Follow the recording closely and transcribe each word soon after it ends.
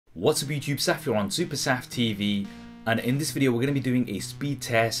What's up YouTube, Saf here on SuperSaf TV, and in this video we're going to be doing a speed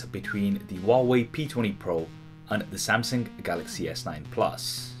test between the Huawei P20 Pro and the Samsung Galaxy S9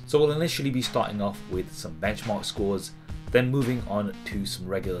 Plus. So we'll initially be starting off with some benchmark scores, then moving on to some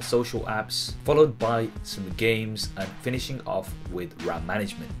regular social apps, followed by some games, and finishing off with RAM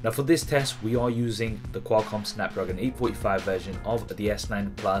management. Now for this test we are using the Qualcomm Snapdragon 845 version of the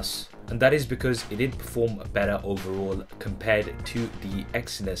S9 Plus, and that is because it did perform better overall compared to the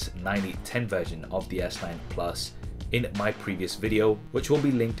Exynos 9810 version of the S9 Plus in my previous video, which will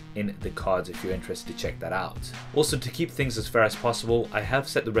be linked in the cards if you're interested to check that out. Also, to keep things as fair as possible, I have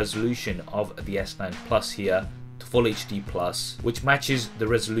set the resolution of the S9 Plus here to Full HD Plus, which matches the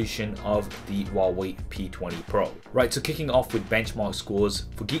resolution of the Huawei P20 Pro. Right, so kicking off with benchmark scores,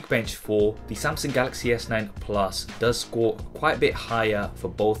 for Geekbench 4, the Samsung Galaxy S9 Plus does score quite a bit higher for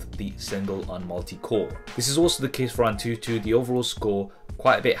both the single and multi-core. This is also the case for Antutu, the overall score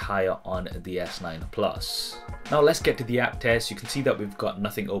quite a bit higher on the S9 Plus. Now let's get to the app test. You can see that we've got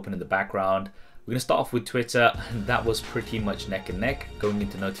nothing open in the background. We're going to start off with Twitter, and that was pretty much neck and neck. Going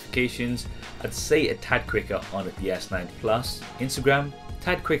into notifications, I'd say a tad quicker on the S9 Plus. Instagram,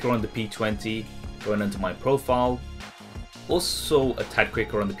 tad quicker on the P20. Going into my profile, also a tad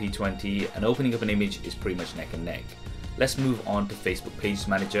quicker on the P20, and opening up an image is pretty much neck and neck. Let's move on to Facebook Page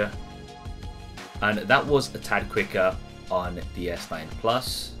Manager, and that was a tad quicker on the S9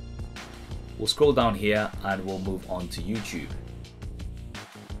 Plus. We'll scroll down here and we'll move on to YouTube.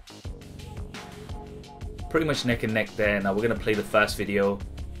 Pretty much neck and neck there. Now we're going to play the first video,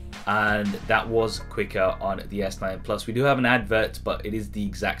 and that was quicker on the S9 Plus. We do have an advert, but it is the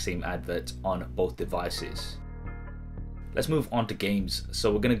exact same advert on both devices. Let's move on to games.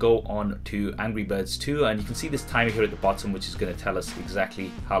 So we're going to go on to Angry Birds 2, and you can see this timer here at the bottom, which is going to tell us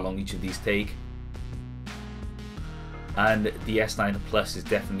exactly how long each of these take. And the S9 Plus is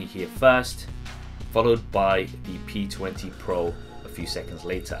definitely here first, followed by the P20 Pro a few seconds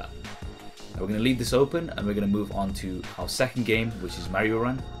later. Now we're going to leave this open, and we're going to move on to our second game, which is Mario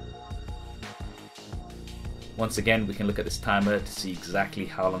Run. Once again, we can look at this timer to see exactly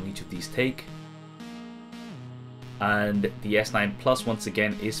how long each of these take. And the S9 Plus once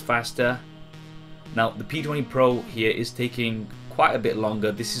again is faster. Now the P20 Pro here is taking quite a bit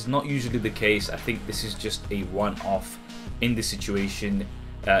longer. This is not usually the case. I think this is just a one-off in this situation.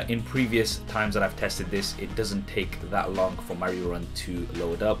 In previous times that I've tested this, it doesn't take that long for Mario Run to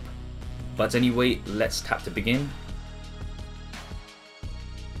load up. But anyway, let's tap to begin.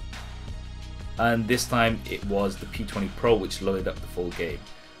 And this time it was the P20 Pro which loaded up the full game.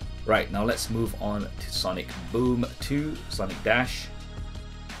 Right, now let's move on to Sonic Boom 2, Sonic Dash.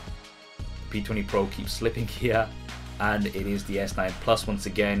 P20 Pro keeps slipping here, and it is the S9 Plus once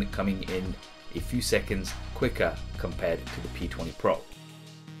again coming in a few seconds quicker compared to the P20 Pro.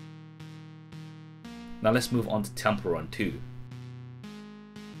 Now let's move on to Temple Run 2.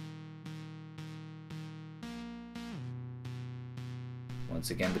 Once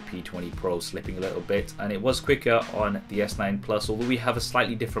again, the P20 Pro slipping a little bit, and it was quicker on the S9 Plus, although we have a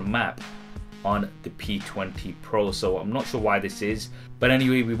slightly different map on the P20 Pro, so I'm not sure why this is. But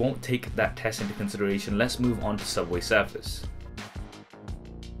anyway, we won't take that test into consideration. Let's move on to Subway Surfers.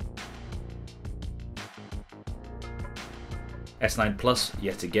 S9 Plus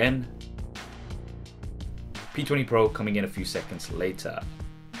yet again. P20 Pro coming in a few seconds later.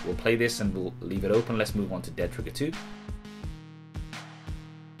 We'll play this and we'll leave it open. Let's move on to Dead Trigger 2.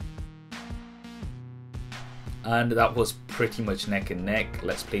 And that was pretty much neck and neck.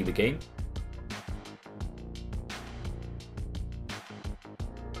 Let's play the game.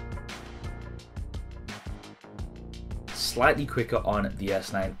 Slightly quicker on the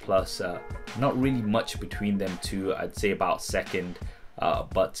S9 Plus, not really much between them two. I'd say about second,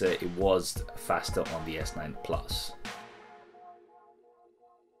 but it was faster on the S9 Plus.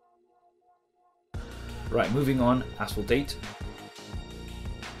 Right, moving on, Asphalt 8.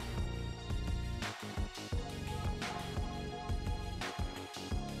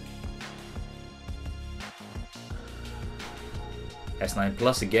 S9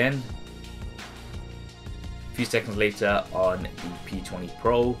 Plus again. A few seconds later on the P20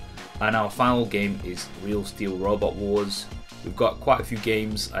 Pro. And our final game is Real Steel Robot Wars. We've got quite a few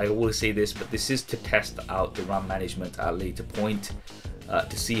games. I always say this, but this is to test out the RAM management at a later point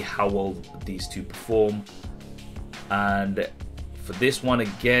to see how well these two perform. And for this one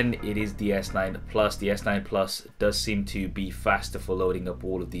again, it is the S9 Plus. The S9 Plus does seem to be faster for loading up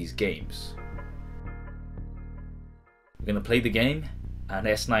all of these games. We're going to play the game, and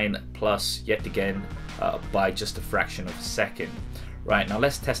S9 Plus yet again by just a fraction of a second. Right, now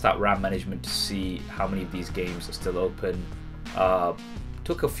let's test out RAM management to see how many of these games are still open.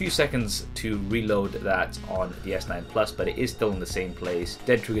 Took a few seconds to reload that on the S9 Plus, but it is still in the same place.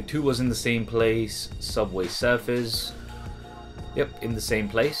 Dead Trigger 2 was in the same place. Subway Surfers, yep, in the same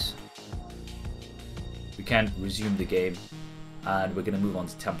place. We can resume the game, and we're going to move on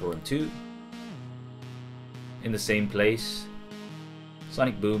to Temple Run 2. In the same place.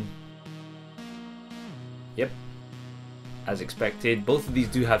 Sonic Boom, yep, as expected. Both of these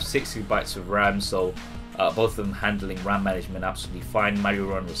do have 6 GB of RAM, so both of them handling RAM management absolutely fine. Mario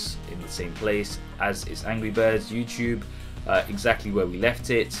Run was in the same place, as is Angry Birds. YouTube, exactly where we left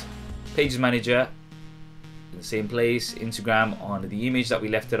it. Pages Manager, in the same place. Instagram on the image that we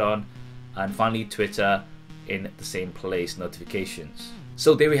left it on. And finally Twitter in the same place, notifications.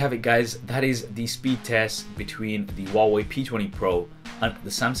 So there we have it, guys. That is the speed test between the Huawei P20 Pro and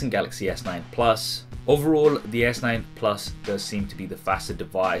the Samsung Galaxy S9 Plus. Overall, the S9 Plus does seem to be the faster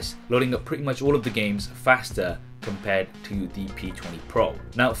device, loading up pretty much all of the games faster compared to the P20 Pro.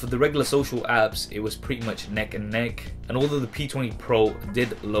 Now, for the regular social apps, it was pretty much neck and neck, and although the P20 Pro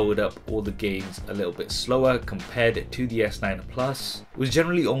did load up all the games a little bit slower compared to the S9 Plus, it was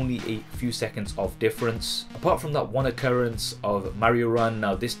generally only a few seconds of difference. Apart from that one occurrence of Mario Run,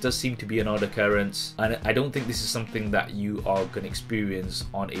 now this does seem to be an odd occurrence, and I don't think this is something that you are going to experience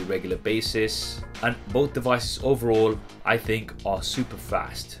on a regular basis. And both devices overall, I think, are super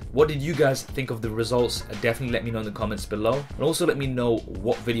fast. What did you guys think of the results? Definitely let me know in the comments below, and also let me know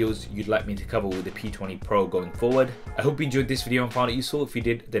what videos you'd like me to cover with the P20 Pro going forward. I hope you enjoyed this video and found it useful. If you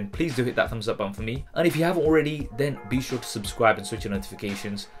did, then please do hit that thumbs up button for me, and if you haven't already, then be sure to subscribe and switch your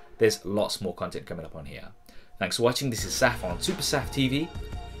notifications. There's lots more content coming up on here. Thanks for watching. This is Saf on SuperSaf TV.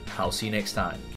 I'll see you next time.